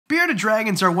Bearded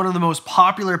dragons are one of the most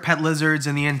popular pet lizards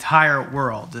in the entire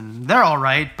world, and they're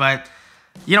alright, but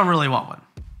you don't really want one.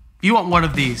 You want one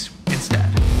of these instead.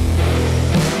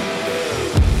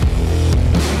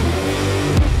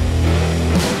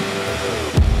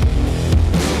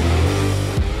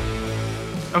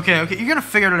 Okay, you're gonna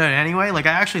figure it out anyway. Like,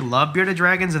 I actually love bearded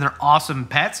dragons and they're awesome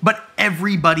pets, but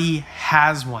everybody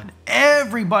has one.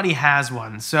 Everybody has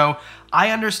one. So I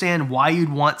understand why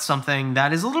you'd want something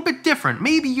that is a little bit different.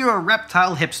 Maybe you're a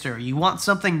reptile hipster. You want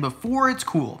something before it's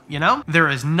cool, you know? There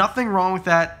is nothing wrong with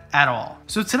that at all.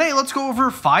 So today, let's go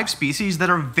over 5 species that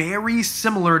are very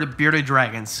similar to bearded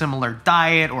dragons. Similar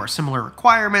diet or similar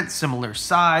requirements, similar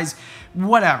size,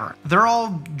 whatever. They're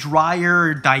all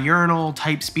drier, diurnal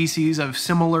type species of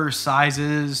similar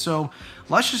sizes, so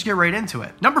let's just get right into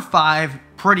it. Number 5,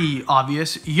 pretty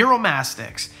obvious,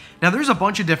 Uromastyx. Now there's a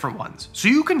bunch of different ones, so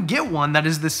you can get one that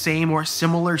is the same or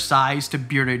similar size to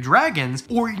bearded dragons,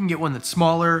 or you can get one that's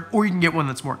smaller, or you can get one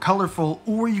that's more colorful,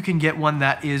 or you can get one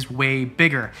that is way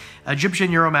bigger.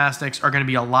 Egyptian Uromastyx are going to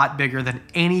be a lot bigger than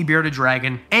any bearded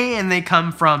dragon, and they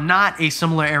come from not a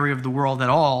similar area of the world at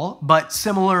all, but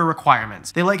similar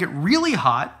requirements. They like it really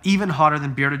hot, even hotter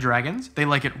than bearded dragons. They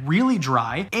like it really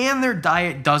dry, and their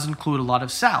diet does include a lot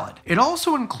of salad. It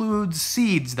also includes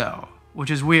seeds though, which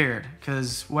is weird,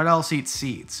 because what else eats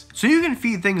seeds? So you can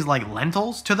feed things like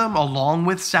lentils to them along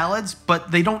with salads,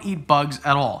 but they don't eat bugs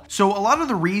at all. So a lot of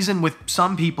the reason with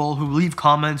some people who leave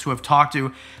comments who have talked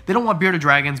to, they don't want bearded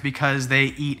dragons because they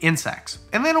eat insects.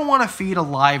 And they don't want to feed a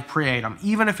live prey item,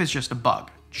 even if it's just a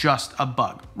bug. Just a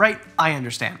bug, right? I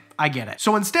understand. I get it.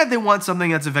 So instead they want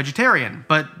something that's a vegetarian,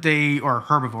 or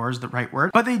herbivore is the right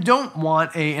word, but they don't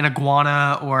want an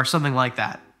iguana or something like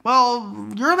that. Well,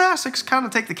 Uromastyx kind of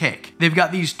take the cake. They've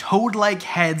got these toad-like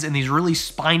heads and these really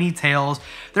spiny tails.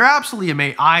 They're absolutely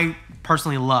amazing. I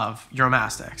personally love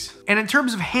Uromastyx. And in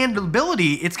terms of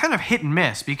handleability, it's kind of hit and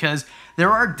miss because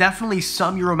there are definitely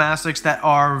some Uromastyx that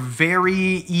are very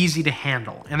easy to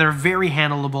handle and they're very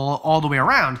handleable all the way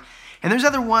around. And there's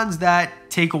other ones that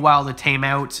take a while to tame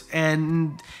out,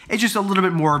 and it's just a little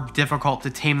bit more difficult to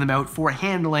tame them out for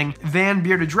handling than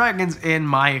bearded dragons in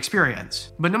my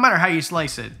experience. But no matter how you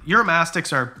slice it,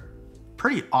 Uromastyx are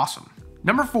pretty awesome.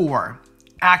 Number 4,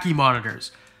 Ackie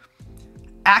monitors.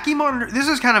 Ackie monitor, this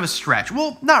is kind of a stretch.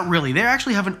 Well, not really. They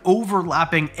actually have an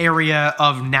overlapping area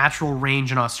of natural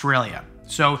range in Australia.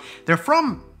 So they're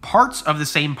from parts of the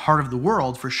same part of the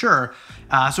world for sure.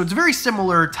 So it's very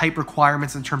similar type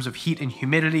requirements in terms of heat and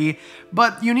humidity,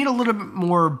 but you need a little bit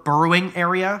more burrowing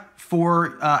area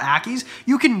for Ackies.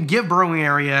 You can give burrowing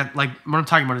area, like what I'm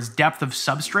talking about is depth of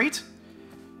substrate.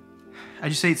 I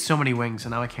just say it's so many wings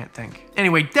and now I can't think.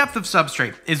 Anyway, depth of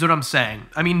substrate is what I'm saying.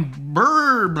 I mean,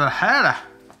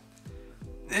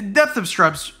 depth of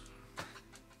substrate.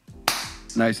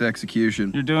 Nice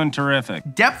execution. You're doing terrific.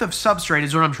 Depth of substrate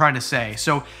is what I'm trying to say.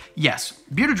 So yes,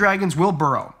 bearded dragons will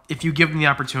burrow if you give them the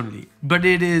opportunity, but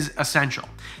it is essential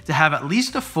to have at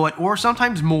least a foot or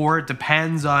sometimes more, it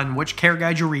depends on which care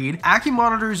guide you read. Ackie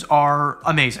monitors are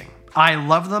amazing. I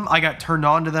love them. I got turned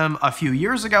on to them a few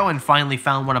years ago and finally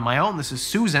found one of my own. This is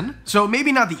Susan. So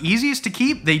maybe not the easiest to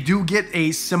keep. They do get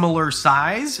a similar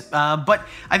size, but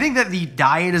I think that the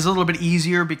diet is a little bit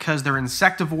easier because they're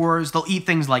insectivores. They'll eat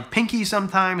things like pinky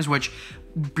sometimes, which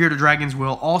bearded dragons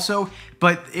will also,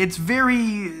 but it's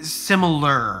very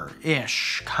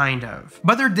similar-ish, kind of.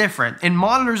 But they're different, and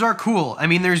monitors are cool. I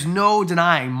mean, there's no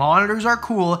denying, monitors are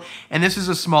cool, and this is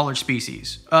a smaller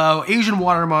species. Asian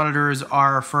water monitors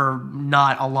are for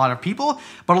not a lot of people,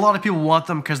 but a lot of people want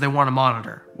them because they want a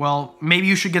monitor. Well, maybe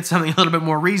you should get something a little bit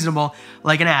more reasonable,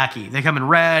 like an Ackie. They come in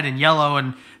red and yellow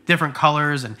and different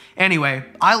colors, and anyway,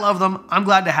 I love them. I'm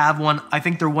glad to have one. I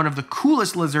think they're one of the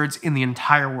coolest lizards in the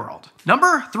entire world.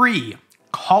 Number 3,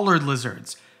 collared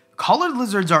lizards. Collared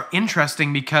lizards are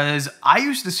interesting because I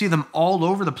used to see them all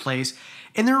over the place,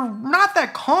 and they're not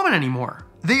that common anymore.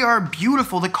 They are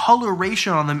beautiful. The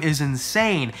coloration on them is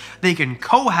insane. They can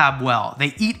cohab well.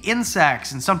 They eat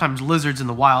insects and sometimes lizards in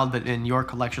the wild, but in your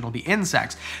collection will be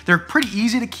insects. They're pretty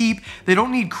easy to keep. They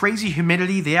don't need crazy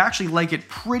humidity. They actually like it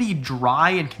pretty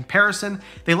dry in comparison.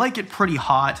 They like it pretty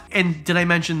hot. And did I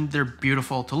mention they're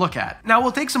beautiful to look at? Now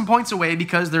we'll take some points away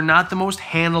because they're not the most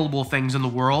handleable things in the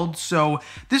world. So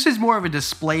this is more of a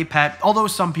display pet, although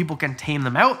some people can tame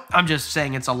them out. I'm just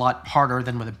saying it's a lot harder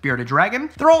than with a bearded dragon.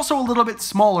 They're also a little bit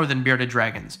smaller than bearded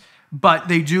dragons, but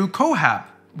they do cohab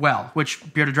well,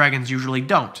 which bearded dragons usually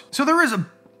don't. So there is a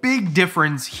big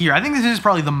difference here. I think this is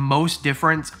probably the most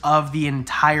difference of the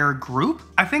entire group.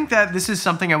 I think that this is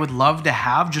something I would love to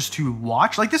have just to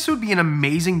watch. Like, this would be an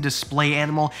amazing display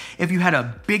animal if you had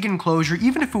a big enclosure,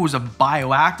 even if it was a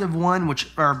bioactive one,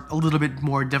 which are a little bit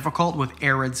more difficult with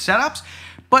arid setups,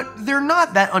 but they're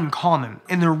not that uncommon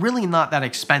and they're really not that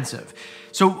expensive.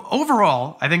 So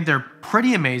overall, I think they're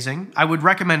pretty amazing. I would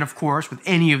recommend, of course, with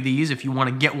any of these, if you want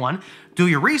to get one, do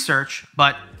your research,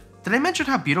 but did I mention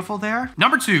how beautiful they are?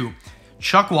 Number 2,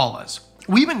 Chuckwallas.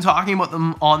 We've been talking about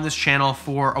them on this channel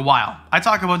for a while. I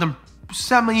talk about them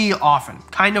semi-often,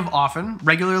 kind of often,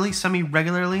 regularly,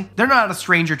 semi-regularly. They're not a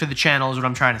stranger to the channel is what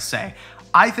I'm trying to say.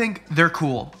 I think they're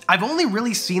cool. I've only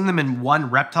really seen them in one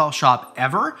reptile shop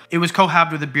ever. It was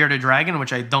cohabbed with a bearded dragon,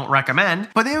 which I don't recommend,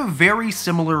 but they have very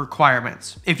similar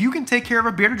requirements. If you can take care of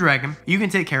a bearded dragon, you can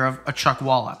take care of a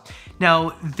Chuckwalla.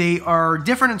 Now, they are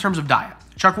different in terms of diet.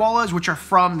 Chuckwallas, which are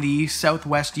from the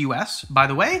Southwest US, by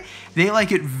the way, they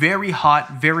like it very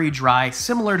hot, very dry,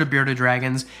 similar to bearded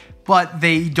dragons, but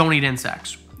they don't eat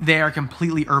insects. They are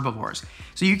completely herbivores.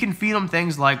 So you can feed them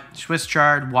things like Swiss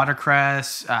chard,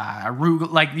 watercress,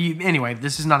 arugula, anyway,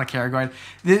 this is not a care guide.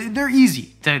 They're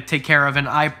easy to take care of, and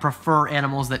I prefer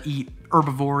animals that eat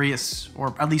herbivorous,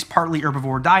 or at least partly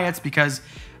herbivore diets, because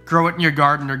grow it in your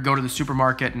garden or go to the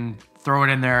supermarket and throw it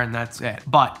in there and that's it.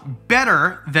 But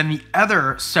better than the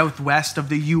other Southwest of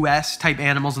the US type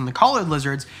animals and the collared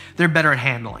lizards, they're better at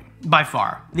handling, by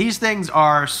far. These things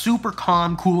are super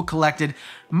calm, cool, collected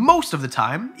most of the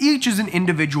time. Each is an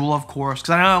individual, of course,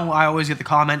 because I know I always get the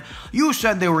comment, you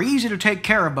said they were easy to take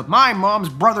care of, but my mom's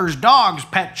brother's dog's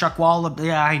pet Chuckwalla.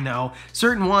 Yeah, I know.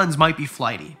 Certain ones might be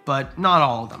flighty, but not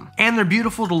all of them. And they're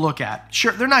beautiful to look at.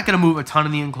 Sure, they're not going to move a ton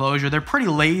in the enclosure. They're pretty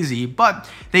lazy, but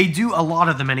they do a lot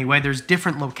of them anyway. There's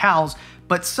different locales,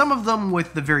 but some of them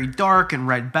with the very dark and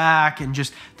red back and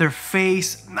just their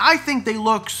face, I think they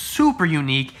look super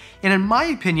unique. And in my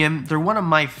opinion, they're one of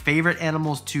my favorite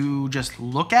animals to just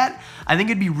look at. I think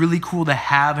it'd be really cool to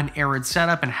have an arid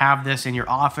setup and have this in your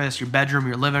office, your bedroom,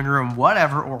 your living room,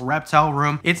 whatever, or reptile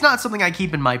room. It's not something I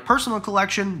keep in my personal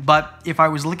collection, but if I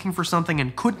was looking for something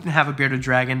and couldn't have a bearded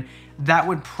dragon, that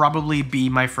would probably be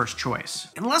my first choice.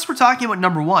 Unless we're talking about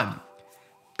number 1,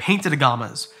 painted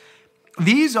agamas.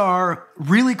 These are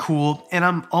really cool, and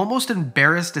I'm almost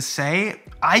embarrassed to say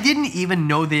I didn't even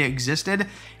know they existed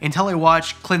until I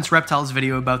watched Clint's Reptiles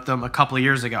video about them a couple of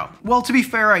years ago. Well, to be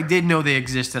fair, I did know they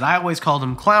existed. I always called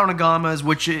them clown agamas,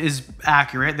 which is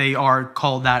accurate. They are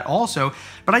called that also,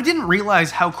 but I didn't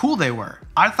realize how cool they were.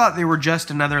 I thought they were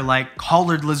just another like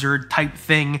collared lizard type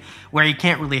thing where you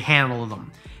can't really handle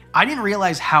them. I didn't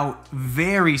realize how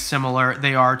very similar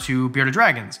they are to bearded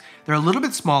dragons. They're a little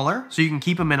bit smaller, so you can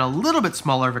keep them in a little bit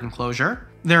smaller of an enclosure.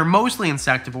 They're mostly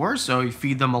insectivores, so you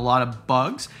feed them a lot of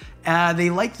bugs. They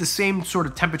like the same sort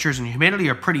of temperatures and humidity,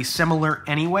 are pretty similar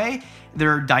anyway.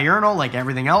 They're diurnal like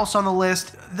everything else on the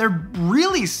list. They're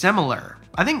really similar.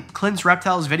 I think Clint's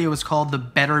Reptiles video was called The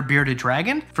Better Bearded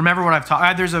Dragon. From everyone I've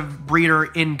talked, there's a breeder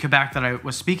in Quebec that I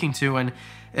was speaking to, and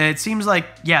it seems like,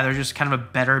 yeah, they're just kind of a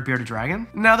better bearded dragon.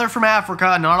 Now, they're from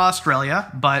Africa, not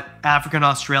Australia, but Africa and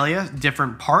Australia,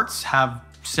 different parts, have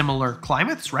similar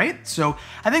climates, right? So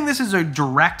I think this is a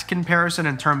direct comparison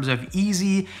in terms of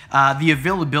easy. The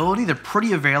availability, they're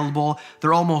pretty available.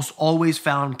 They're almost always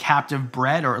found captive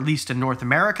bred, or at least in North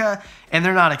America, and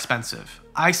they're not expensive.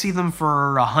 I see them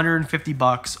for 150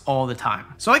 bucks all the time.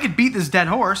 So I could beat this dead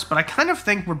horse, but I kind of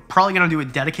think we're probably gonna do a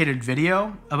dedicated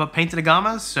video about painted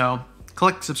agamas, so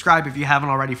click subscribe if you haven't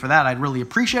already for that. I'd really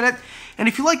appreciate it. And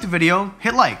if you liked the video,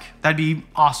 hit like. That'd be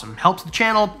awesome. Helps the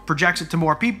channel, projects it to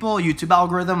more people, YouTube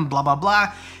algorithm, blah, blah,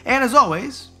 blah. And as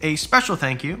always, a special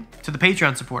thank you to the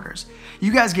Patreon supporters.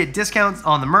 You guys get discounts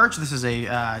on the merch. This is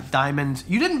a diamond.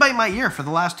 You didn't bite my ear for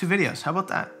the last 2 videos. How about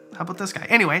that? How about this guy?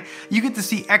 Anyway, you get to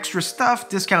see extra stuff,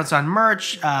 discounts on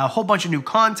merch, a whole bunch of new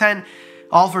content,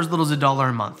 all for as little as $1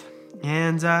 a month.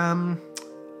 And I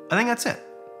think that's it.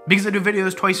 Because I do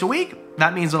videos twice a week,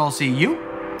 that means that I'll see you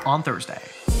on Thursday.